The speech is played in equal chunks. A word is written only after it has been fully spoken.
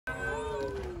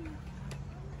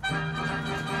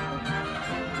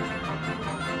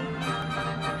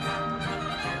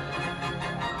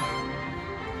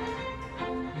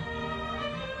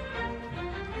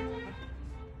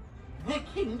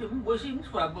kingdom was in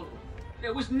trouble.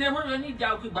 There was never any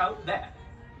doubt about that.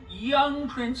 Young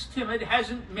Prince Timid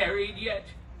hasn't married yet,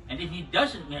 and if he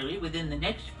doesn't marry within the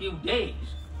next few days,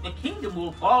 the kingdom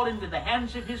will fall into the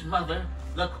hands of his mother,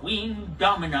 the Queen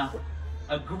Domina.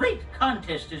 A great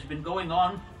contest has been going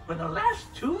on for the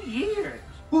last 2 years.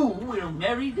 Who will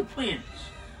marry the prince?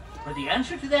 For the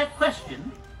answer to that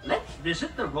question, let's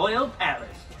visit the royal palace.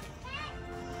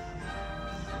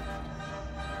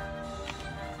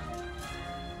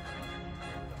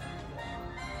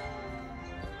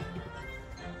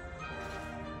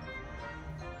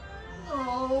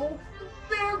 Oh,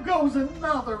 there goes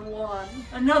another one.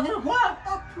 Another what?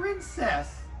 A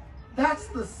princess. That's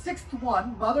the 6th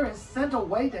one Mother has sent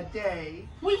away today.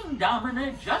 Queen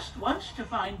Domina just wants to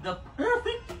find the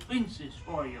perfect princess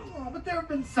for you. Oh, but there have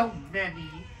been so many.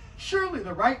 Surely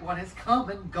the right one has come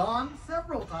and gone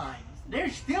several times.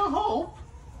 There's still hope.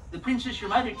 The princess your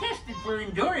mother tested for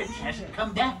endurance hasn't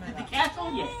come back to the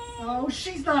castle yet. Oh,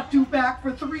 she's not due back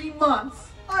for 3 months.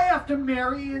 I have to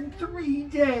marry in 3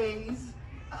 days.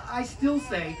 I still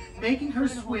say making her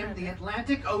swim the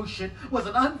Atlantic Ocean was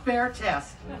an unfair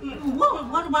test.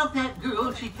 What about that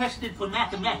girl she tested for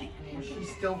mathematics?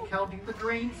 She's still counting the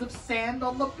grains of sand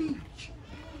on the beach.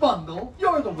 Bungle,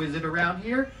 you're the wizard around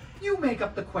here. You make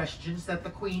up the questions that the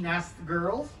queen asked the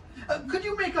girls. Could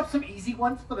you make up some easy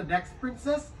ones for the next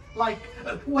princess? Like,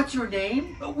 what's your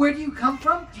name? Where do you come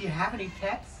from? Do you have any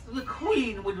pets? The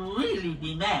queen would really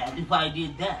be mad if I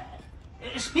did that.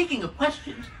 Speaking of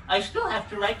questions, I still have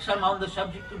to write some on the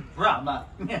subject of Brahma.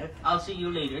 I'll see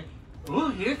you later. Oh,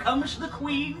 here comes the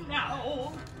queen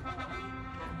now.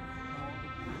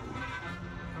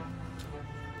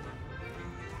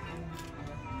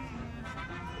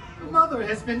 Mother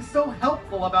has been so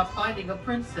helpful about finding a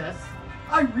princess.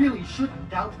 I really shouldn't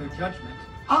doubt her judgment.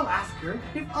 I'll ask her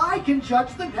if I can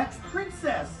judge the next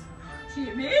princess.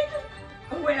 Timid?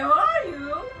 Where are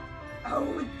you?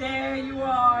 Oh, there you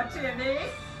are, Timmy.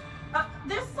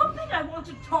 There's something I want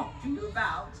to talk to you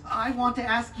about. I want to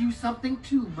ask you something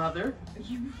too, Mother.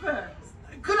 You first.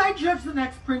 Could I judge the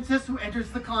next princess who enters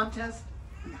the contest?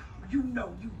 Now, you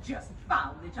know you just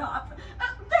fouled it up.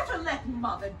 Better let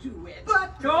Mother do it.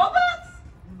 But... Your butts!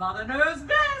 Mother knows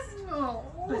best. Oh.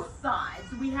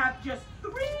 Besides, we have just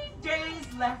 3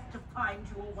 days left to find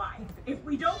you a wife. If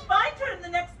we don't find her in the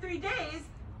next 3 days,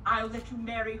 I'll let you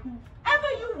marry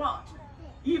whoever you want,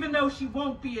 even though she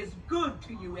won't be as good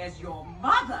to you as your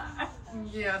mother.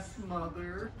 Yes,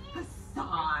 Mother.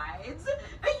 Besides,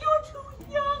 you're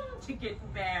too young to get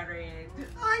married.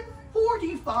 I'm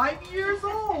 45 years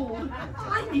old.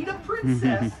 I need a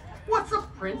princess. What's a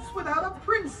prince without a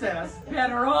princess?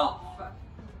 Better off.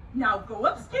 Now go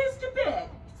upstairs to bed.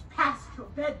 It's past your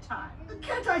bedtime.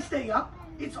 Can't I stay up?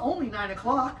 It's only 9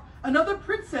 o'clock. Another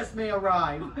princess may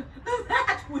arrive.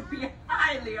 That would be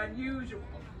highly unusual.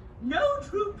 No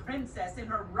true princess in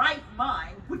her right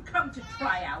mind would come to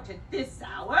try out at this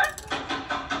hour.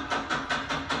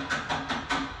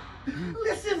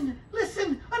 Listen,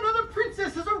 listen, another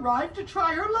princess has arrived to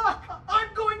try her luck.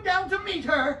 I'm going down to meet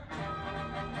her.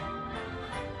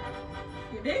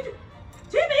 Timid?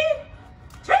 Timmy?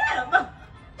 Tim!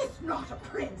 It's not a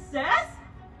princess.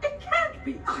 It can't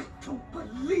be. I don't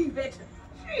believe it.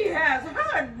 She has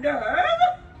her nerve.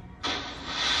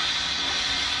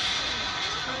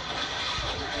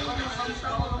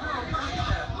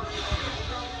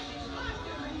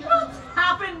 What's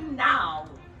happened now?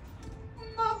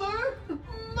 Mother,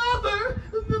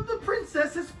 the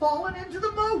princess has fallen into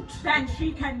the moat. Then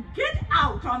she can get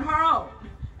out on her own.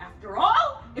 After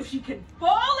all, if she can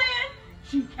fall in,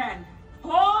 she can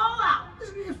fall out.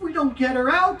 If we don't get her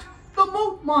out, the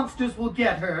moat monsters will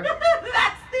get her.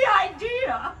 That's the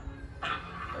idea.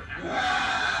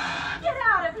 Get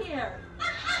out of here.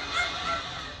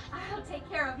 I'll take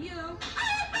care of you.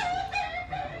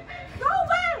 Go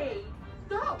away.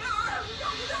 No.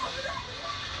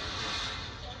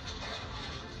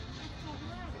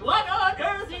 What on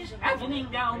earth is happening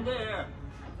down there?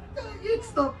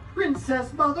 It's the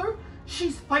princess, Mother.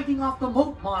 She's fighting off the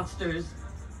moat monsters.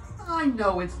 I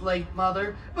know it's late,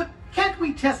 Mother, but can't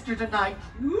we test her tonight?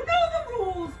 You know the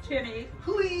rules, Timmy.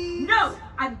 Please? No,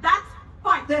 and that's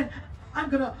fine. Then I'm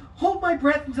gonna hold my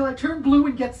breath until I turn blue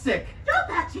and get sick. Stop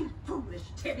acting foolish,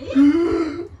 Timmy.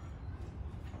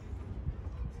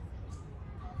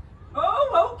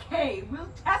 Oh, okay. We'll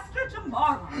test her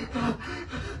tomorrow.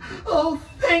 Oh,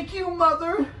 thank you,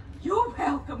 Mother. You're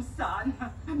welcome, son.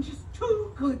 I'm just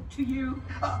too good to you.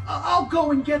 I'll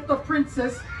go and get the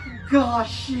princess.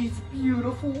 Gosh, she's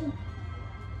beautiful.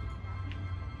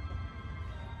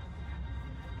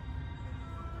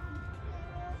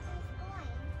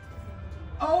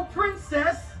 Oh,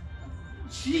 princess,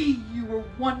 Gee, you were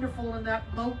wonderful in that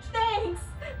moat. Thanks.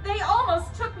 They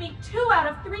almost took me 2 out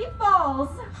of 3 falls.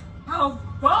 How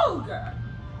vulgar!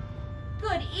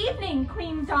 Good evening,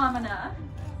 Queen Domina.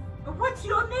 What's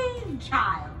your name,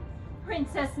 child?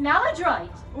 Princess Maladroit.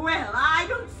 Well, I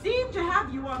don't seem to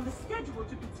have you on the schedule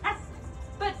to be tested.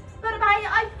 But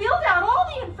I filled out all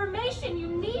the information you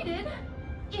needed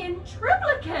in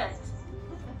triplicate.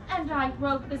 And I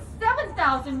wrote the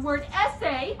 7,000-word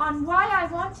essay on why I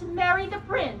want to marry the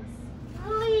prince.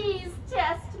 Please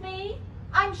test me.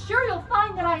 I'm sure you'll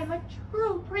find that I am a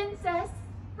true princess.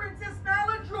 Princess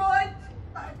Maladroit,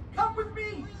 come with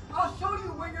me. I'll show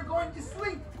you where you're going to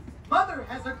sleep. Mother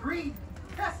has agreed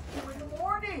to test you in the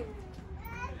morning.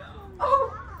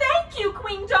 Oh, thank you,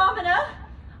 Queen Domina.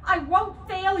 I won't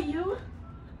fail you.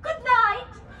 Good night.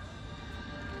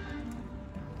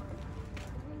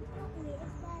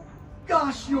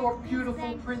 Gosh, you're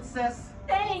beautiful, princess.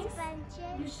 Thanks.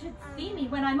 You should see me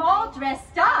when I'm all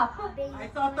dressed up. I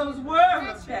thought those were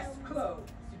her best clothes.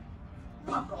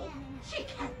 Bungle, she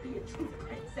can't be a true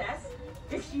princess.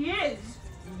 If she is,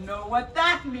 you know what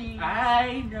that means.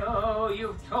 I know,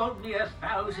 you've told me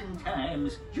 1,000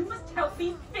 times. You must help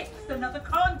me fix another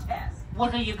contest.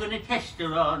 What are you going to test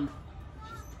her on?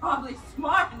 Probably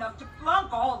smart enough to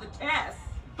flunk all the tests.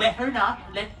 Better not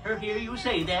let her hear you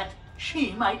say that.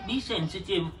 She might be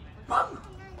sensitive. Bungle,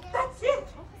 that's it.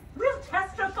 We'll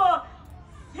test her for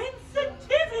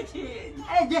sensitivity.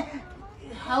 And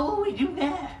how will we do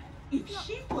that? If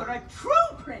she were a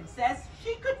true princess,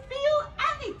 she could feel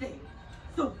anything.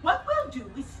 So what we'll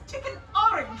do is stick an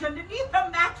orange underneath her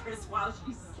mattress while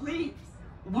she sleeps.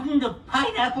 Wouldn't a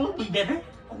pineapple be better?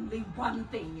 Only one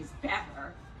thing is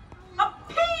better. A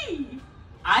pea!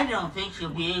 I don't think she'll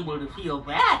be able to feel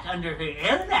that under her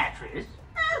air mattress.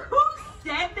 Who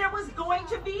said there was going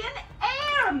to be an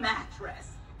air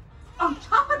mattress? On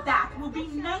top of that will be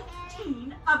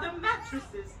 19 other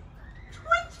mattresses.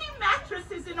 20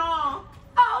 mattresses in all.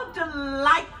 How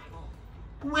delightful.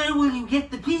 Where will you get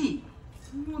the pea?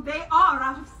 They are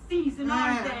out of season,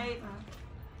 aren't they?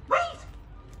 Wait!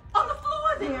 On the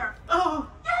floor there. Oh,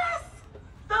 Yes!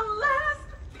 The last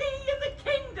pea in the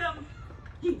kingdom.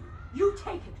 Here, you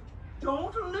take it.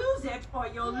 Don't lose it or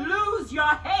you'll lose your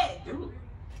head.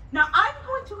 Now I'm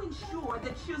going to ensure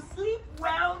that she'll sleep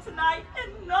well tonight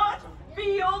and not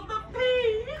feel the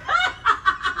pea.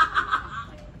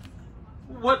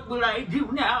 what will I do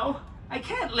now? I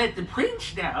can't let the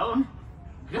prince down.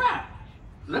 Gosh,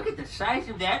 look at the size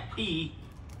of that pea.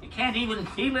 You can't even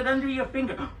feel it under your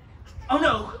finger. Oh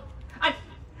no,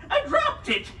 I dropped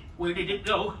it. Where did it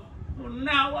go? Well,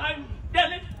 now I've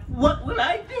done it. What will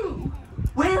I do?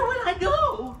 Where will I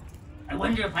go? I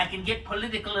wonder if I can get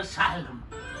political asylum.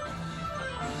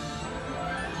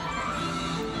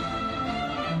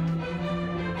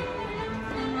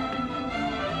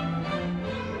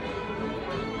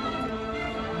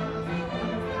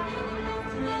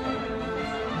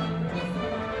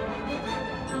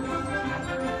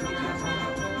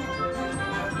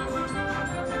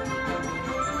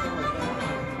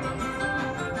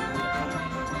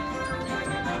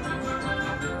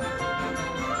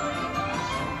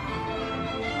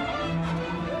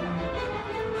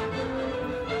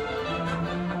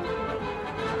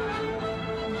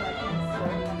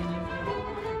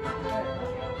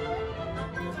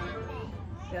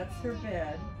 That's her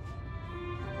bed.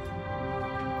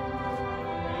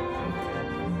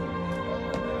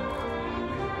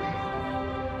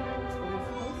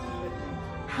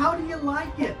 How do you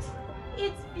like it?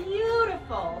 It's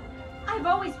beautiful. I've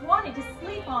always wanted to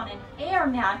sleep on an air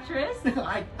mattress.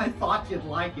 I thought you'd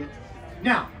like it.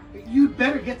 Now, you'd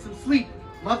better get some sleep.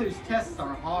 Mother's tests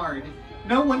are hard.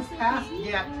 No one's passed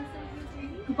yet.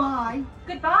 Goodbye.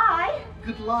 Goodbye.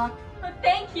 Good luck.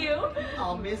 Thank you.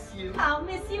 I'll miss you. I'll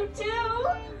miss you too.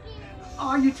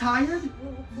 Are you tired?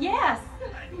 Yes.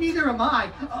 Neither am I.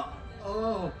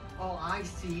 Oh, I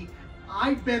see.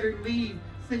 I'd better leave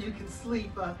so you can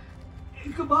sleep.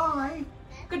 Goodbye.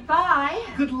 Goodbye.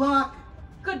 Good luck.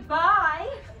 Goodbye.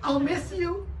 I'll miss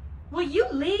you. Will you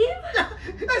leave?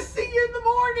 See you in the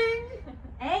morning.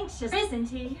 Anxious, isn't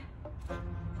he?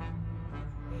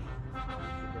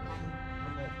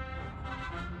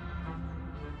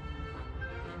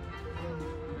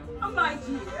 My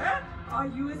dear, are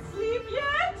you asleep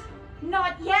yet?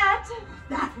 Not yet.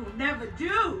 That will never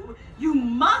do. You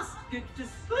must get to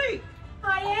sleep.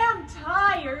 I am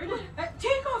tired.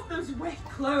 Take off those wet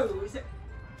clothes.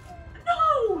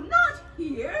 No, not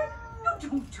here. You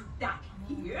don't do that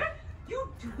here. You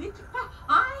do it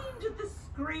behind the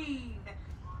screen.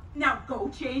 Now go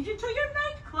change into your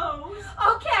night clothes.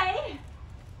 Okay.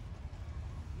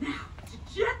 Now,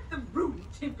 to jet the room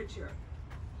temperature.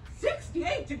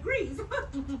 68 degrees?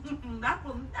 That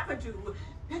will never do.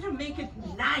 Better make it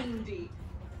 90.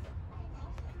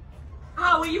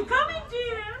 How are you coming,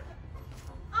 dear?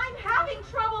 I'm having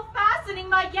trouble fastening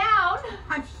my gown.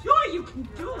 I'm sure you can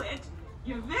do it.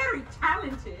 You're very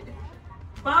talented.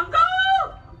 Bungle!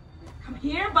 Come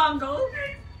here, Bungle.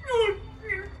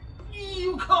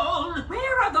 You called?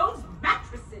 Where are those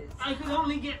mattresses? I could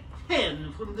only get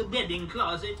 10 from the bedding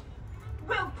closet.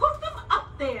 Well, put them up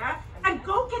there and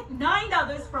go get 9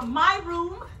 others from my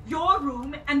room, your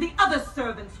room, and the other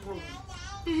servant's room.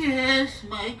 Yes,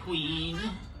 my queen.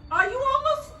 Are you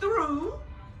almost through?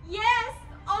 Yes,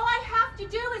 all I have to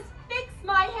do is fix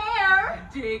my hair.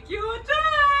 Take your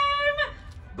time.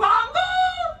 Bungle!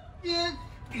 Yes,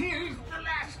 here's the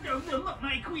last of them,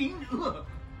 my queen.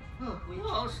 We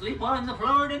all sleep on the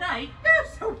floor tonight.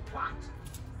 So what?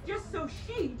 Just so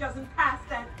she doesn't pass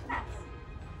that test.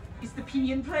 Is the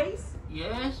pea in place?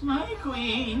 Yes, my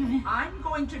queen. I'm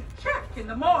going to check in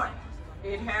the morning.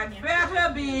 It had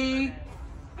better be.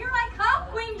 Here I come,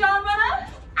 Queen Domina.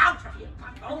 Out of here,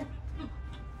 Bungle.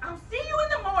 I'll see you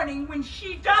in the morning when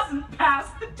she doesn't pass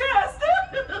the test.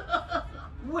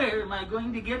 Where am I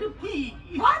going to get a pea?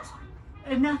 What?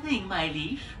 Nothing, my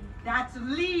liege. That's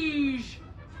liege.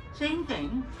 Same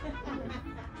thing.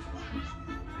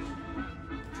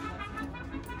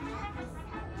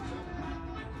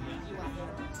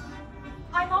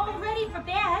 I'm all ready for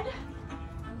bed.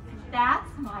 That's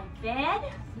my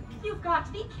bed? You've got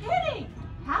to be kidding.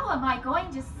 How am I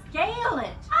going to scale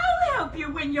it? I'll help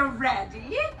you when you're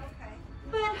ready.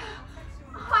 But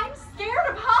I'm scared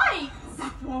of heights.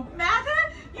 That won't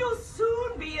matter. You'll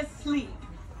soon be asleep.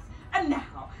 And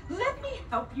now, let me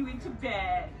help you into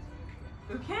bed.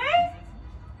 Okay?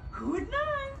 Good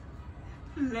night.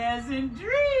 Pleasant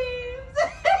dreams.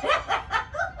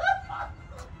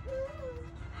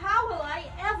 How will I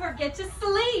ever get to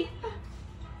sleep?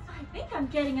 I think I'm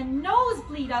getting a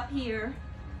nosebleed up here.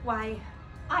 Why,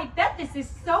 I bet this is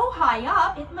so high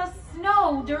up, it must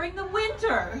snow during the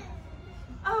winter.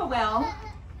 Oh well,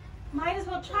 might as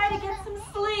well try to get some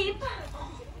sleep.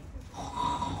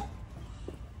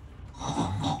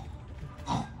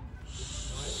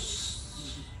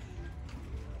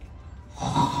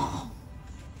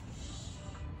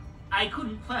 I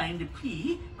couldn't find a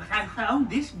pea, but I found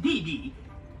this baby.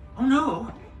 Oh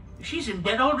no, she's in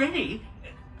bed already.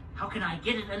 How can I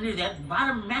get it under that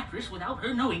bottom mattress without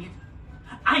her knowing it?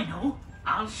 I know.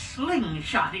 I'll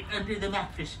slingshot it under the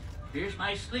mattress. Here's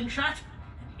my slingshot,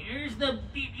 and here's the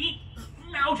baby.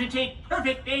 Now to take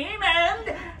perfect aim,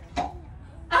 and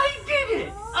I did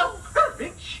it! A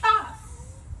perfect shot!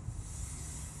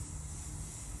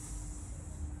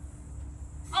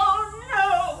 Oh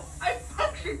no! I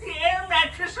punctured the air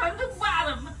mattress on the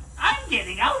bottom. I'm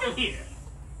getting out of here.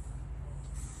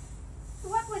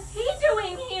 What was he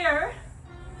doing here?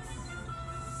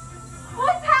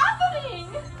 What's happening?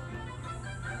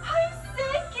 I'm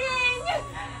sinking!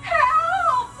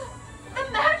 Help!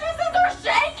 The mattresses are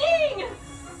shaking!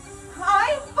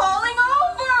 I'm falling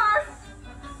over!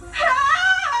 Help!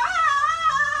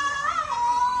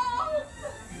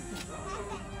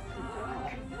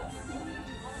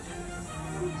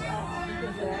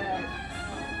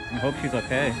 I hope she's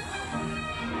okay.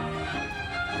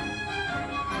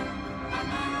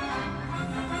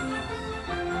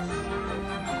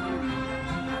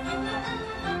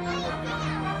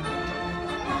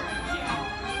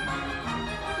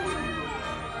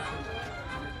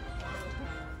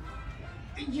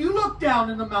 You look down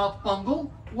in the mouth,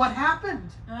 Bungle. What happened?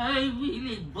 I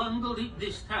really bungled it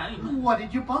this time. What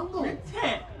did you bungle? The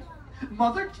test.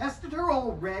 Mother tested her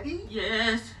already?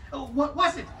 Yes, What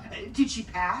was it? Did she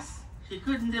pass? she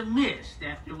couldn't have missed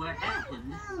after what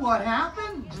happened. What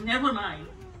happened? Never mind.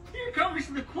 Here comes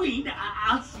the queen.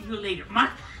 I'll see you later.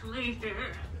 Much later.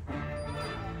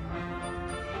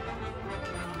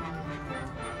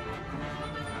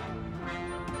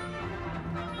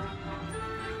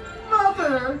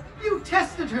 Mother, you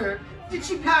tested her. Did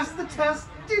she pass the test?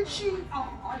 Did she?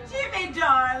 Oh, Jimmy,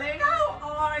 darling, how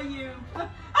are you?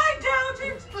 I doubt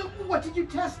it. What did you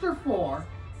test her for?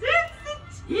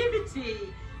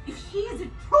 Sensitivity. If she is a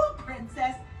true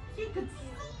princess, she could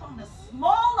sleep on a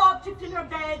small object in her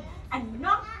bed and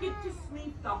not get to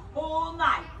sleep the whole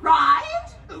night, right?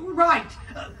 Right.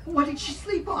 What did she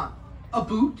sleep on? A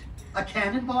boot? A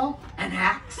cannonball? An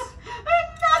axe?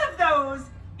 None of those.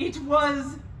 It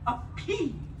was a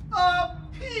pea. A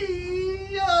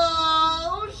pea?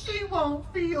 Oh, she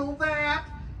won't feel that.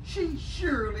 She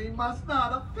surely must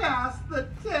not have passed the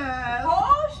test.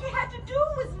 All she had to do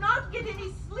was not get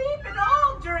any sleep at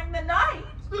all during the night.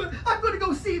 I'm gonna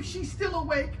go see if she's still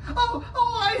awake. Oh,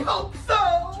 I hope so.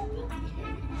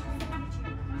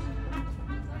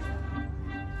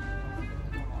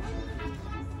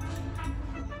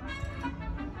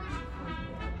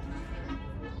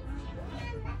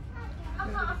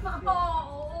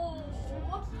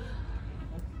 Oh,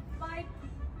 my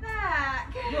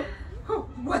back.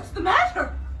 What's the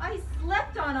matter? I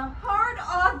slept on a hard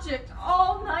object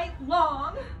all night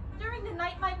long. During the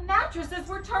night, my mattresses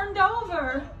were turned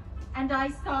over. And I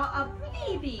saw a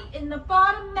baby in the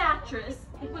bottom mattress.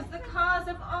 It was the cause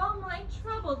of all my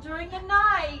trouble during the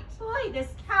night. Boy,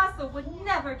 this castle would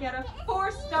never get a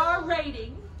 4-star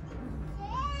rating.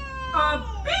 A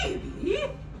baby?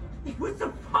 It was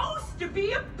supposed to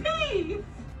be a pea.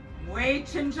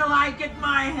 Wait until I get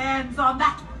my hands on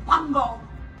that bungle.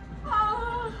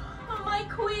 Oh, my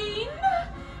queen.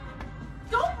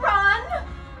 Don't run.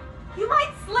 You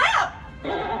might slip.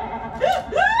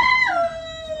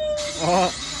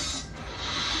 Oh.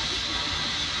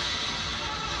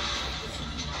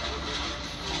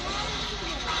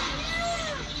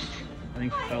 I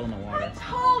think she fell in the water. I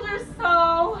told her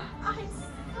so. I'm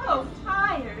so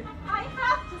tired. I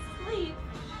have to sleep.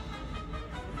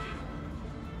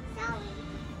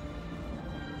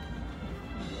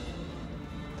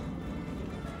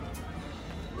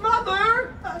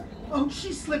 Mother! Oh,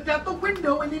 she slipped out the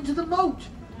window and into the moat.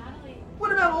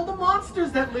 What about all the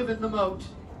monsters that live in the moat?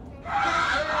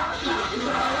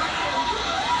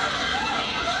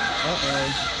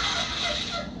 Uh-oh.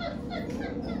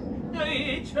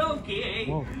 It's okay.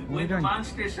 Whoa, When the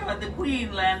monsters saw the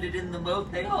queen landed in the moat,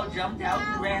 they all jumped out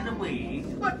and ran away.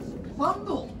 But,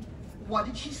 Bungle, what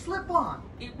did she slip on?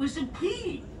 It was a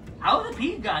pea. How the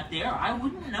pea got there, I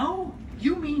wouldn't know.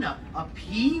 You mean a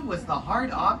pea was the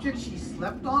hard object she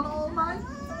slept on all night?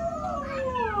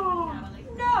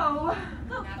 No,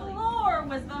 the floor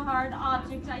was the hard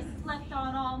object I slept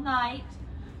on all night.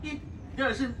 It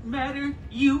doesn't matter.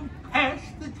 You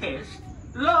passed the test.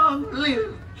 Long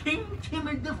live King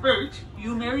Timid the First.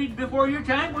 You married before your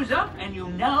time was up, and you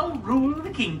now rule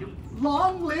the kingdom.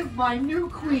 Long live my new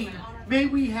queen. May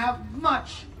we have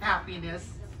much happiness.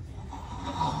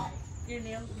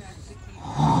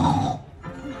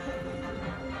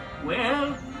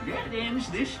 Well, that ends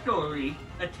this story.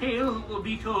 A tale that will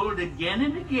be told again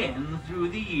and again through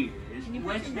the years.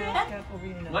 What's that?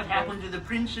 What happened to the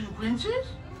prince and princess?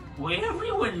 Well,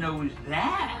 everyone knows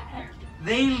that.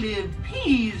 They lived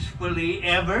peacefully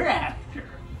ever after.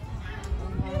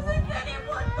 Isn't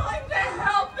anyone going to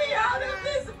help me out of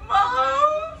this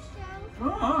moat?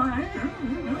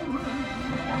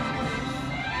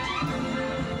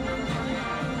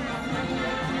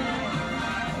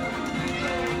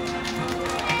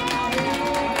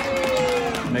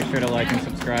 Make sure to like and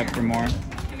subscribe for more.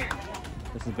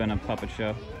 This has been a puppet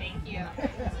show. Thank you.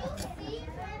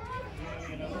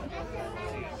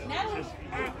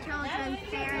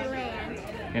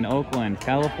 Fairyland. In Oakland,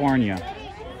 California.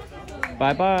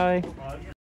 Bye-bye.